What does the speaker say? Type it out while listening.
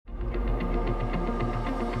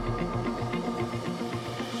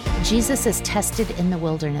Jesus is tested in the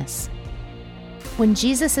wilderness. When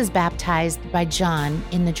Jesus is baptized by John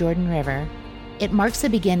in the Jordan River, it marks the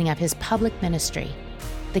beginning of his public ministry.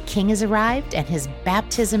 The king has arrived, and his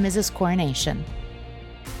baptism is his coronation.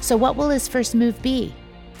 So what will his first move be?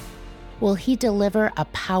 Will he deliver a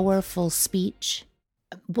powerful speech?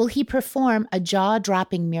 Will he perform a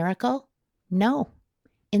jaw-dropping miracle? No.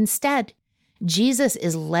 Instead, Jesus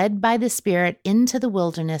is led by the Spirit into the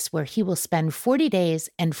wilderness, where he will spend 40 days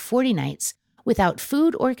and 40 nights without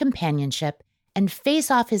food or companionship and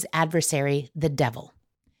face off his adversary, the devil.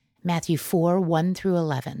 Matthew 4, 1 through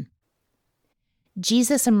 11.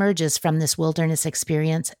 Jesus emerges from this wilderness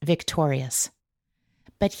experience victorious.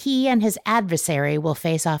 But he and his adversary will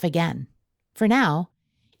face off again. For now,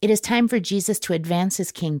 it is time for Jesus to advance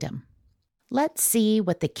his kingdom. Let's see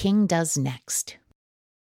what the king does next.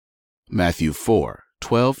 Matthew 4,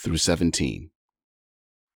 12 through 17.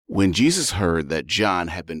 When Jesus heard that John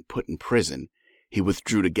had been put in prison, he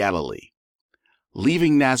withdrew to Galilee.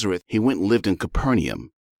 Leaving Nazareth, he went and lived in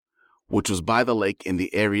Capernaum, which was by the lake in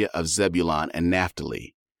the area of Zebulun and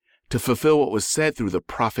Naphtali, to fulfill what was said through the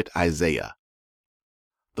prophet Isaiah.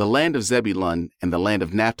 The land of Zebulun and the land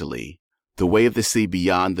of Naphtali, the way of the sea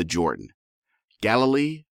beyond the Jordan,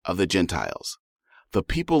 Galilee of the Gentiles. The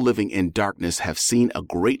people living in darkness have seen a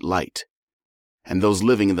great light, and those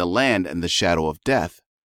living in the land and the shadow of death,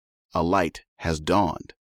 a light has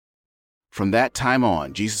dawned. From that time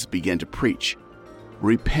on, Jesus began to preach,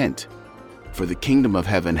 "Repent, for the kingdom of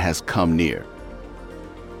heaven has come near."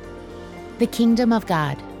 The kingdom of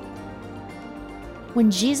God. When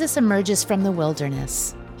Jesus emerges from the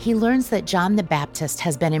wilderness, he learns that John the Baptist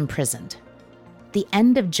has been imprisoned. The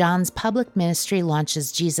end of John's public ministry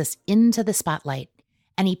launches Jesus into the spotlight,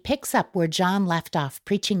 and he picks up where John left off,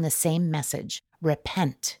 preaching the same message: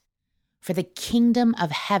 repent, for the kingdom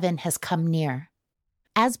of heaven has come near.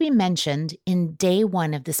 As we mentioned in day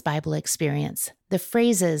one of this Bible experience, the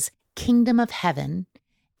phrases kingdom of heaven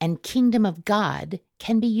and kingdom of God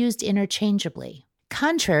can be used interchangeably.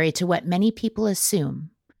 Contrary to what many people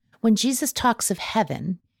assume, when Jesus talks of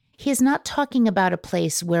heaven, he is not talking about a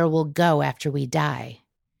place where we'll go after we die.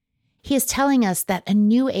 He is telling us that a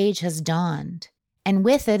new age has dawned, and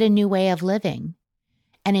with it a new way of living.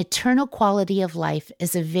 An eternal quality of life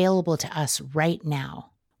is available to us right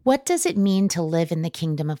now. What does it mean to live in the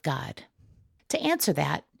kingdom of God? To answer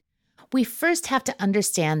that, we first have to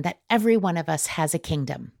understand that every one of us has a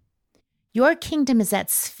kingdom. Your kingdom is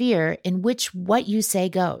that sphere in which what you say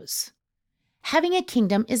goes. Having a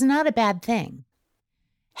kingdom is not a bad thing.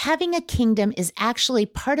 Having a kingdom is actually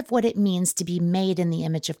part of what it means to be made in the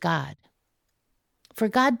image of God. For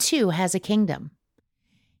God, too, has a kingdom.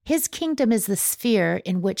 His kingdom is the sphere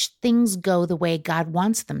in which things go the way God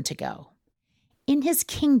wants them to go. In his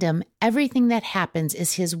kingdom, everything that happens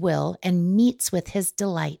is his will and meets with his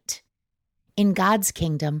delight. In God's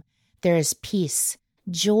kingdom, there is peace,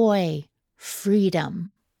 joy,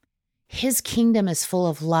 freedom. His kingdom is full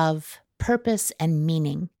of love, purpose, and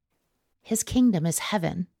meaning. His kingdom is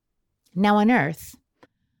heaven. Now on earth,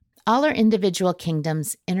 all our individual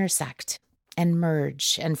kingdoms intersect and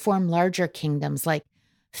merge and form larger kingdoms like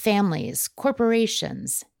families,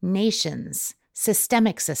 corporations, nations,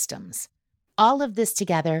 systemic systems. All of this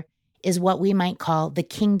together is what we might call the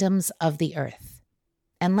kingdoms of the earth.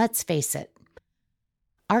 And let's face it,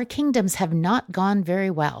 our kingdoms have not gone very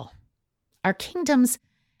well. Our kingdoms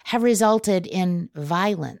have resulted in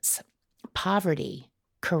violence, poverty,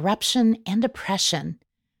 corruption, and oppression.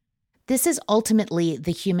 This is ultimately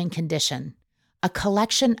the human condition, a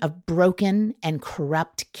collection of broken and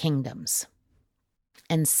corrupt kingdoms.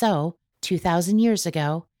 And so, 2,000 years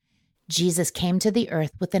ago, Jesus came to the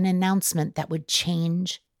earth with an announcement that would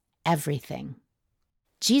change everything.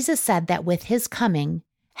 Jesus said that with his coming,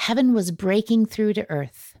 heaven was breaking through to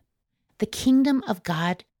earth. The kingdom of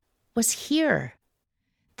God was here.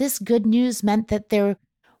 This good news meant that there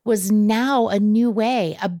was now a new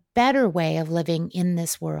way, a better way of living in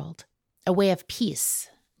this world, a way of peace,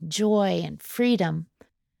 joy, and freedom,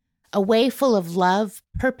 a way full of love,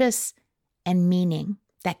 purpose, and meaning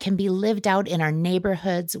that can be lived out in our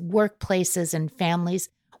neighborhoods, workplaces, and families.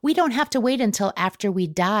 We don't have to wait until after we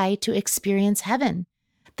die to experience heaven.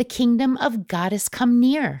 The kingdom of God has come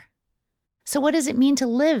near. So what does it mean to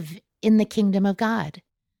live in the kingdom of God?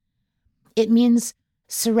 It means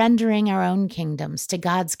surrendering our own kingdoms to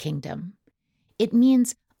God's kingdom. It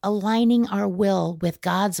means aligning our will with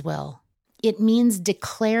God's will. It means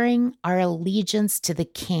declaring our allegiance to the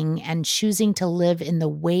King and choosing to live in the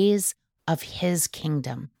ways of his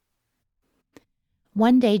kingdom.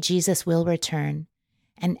 One day Jesus will return,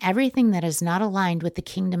 and everything that is not aligned with the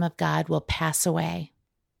kingdom of God will pass away.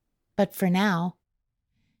 But for now,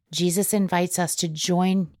 Jesus invites us to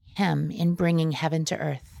join him in bringing heaven to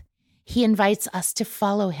earth. He invites us to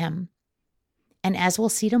follow him. And as we'll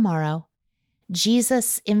see tomorrow,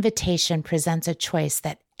 Jesus' invitation presents a choice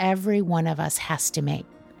that every one of us has to make.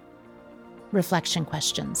 Reflection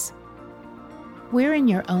questions. Where in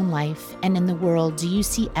your own life and in the world do you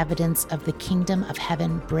see evidence of the kingdom of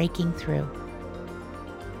heaven breaking through?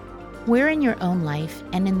 Where in your own life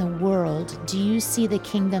and in the world do you see the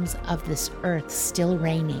kingdoms of this earth still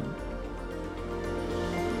reigning?